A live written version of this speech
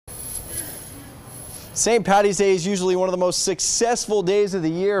St. Paddy's Day is usually one of the most successful days of the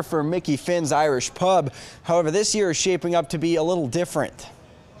year for Mickey Finn's Irish Pub. However, this year is shaping up to be a little different.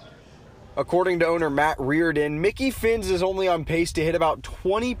 According to owner Matt Reardon, Mickey Finn's is only on pace to hit about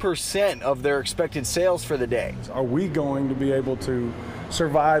 20% of their expected sales for the day. Are we going to be able to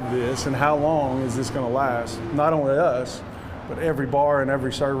survive this, and how long is this going to last? Not only us, but every bar and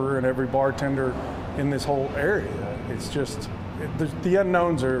every server and every bartender in this whole area. It's just, the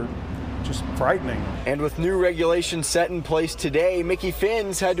unknowns are just frightening. And with new regulations set in place today, Mickey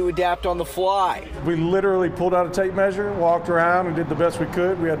Finn's had to adapt on the fly. We literally pulled out a tape measure, walked around and did the best we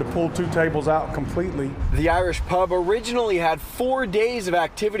could. We had to pull 2 tables out completely. The Irish Pub originally had 4 days of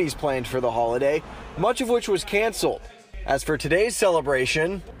activities planned for the holiday, much of which was canceled. As for today's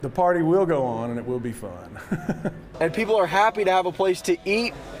celebration, the party will go on and it will be fun. And people are happy to have a place to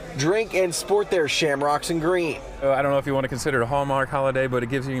eat, drink, and sport their shamrocks and green. I don't know if you want to consider it a Hallmark holiday, but it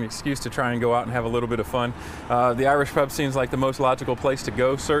gives you an excuse to try and go out and have a little bit of fun. The Irish Pub seems like the most logical place to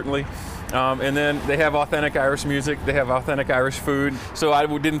go, certainly. And then they have authentic Irish music, they have authentic Irish food, so I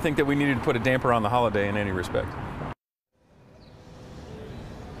didn't think that we needed to put a damper on the holiday in any respect.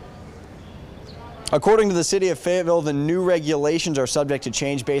 According to the city of Fayetteville, the new regulations are subject to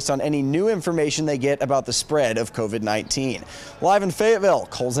change based on any new information they get about the spread of COVID-19. Live in Fayetteville,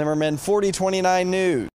 Cole Zimmerman, 4029 News.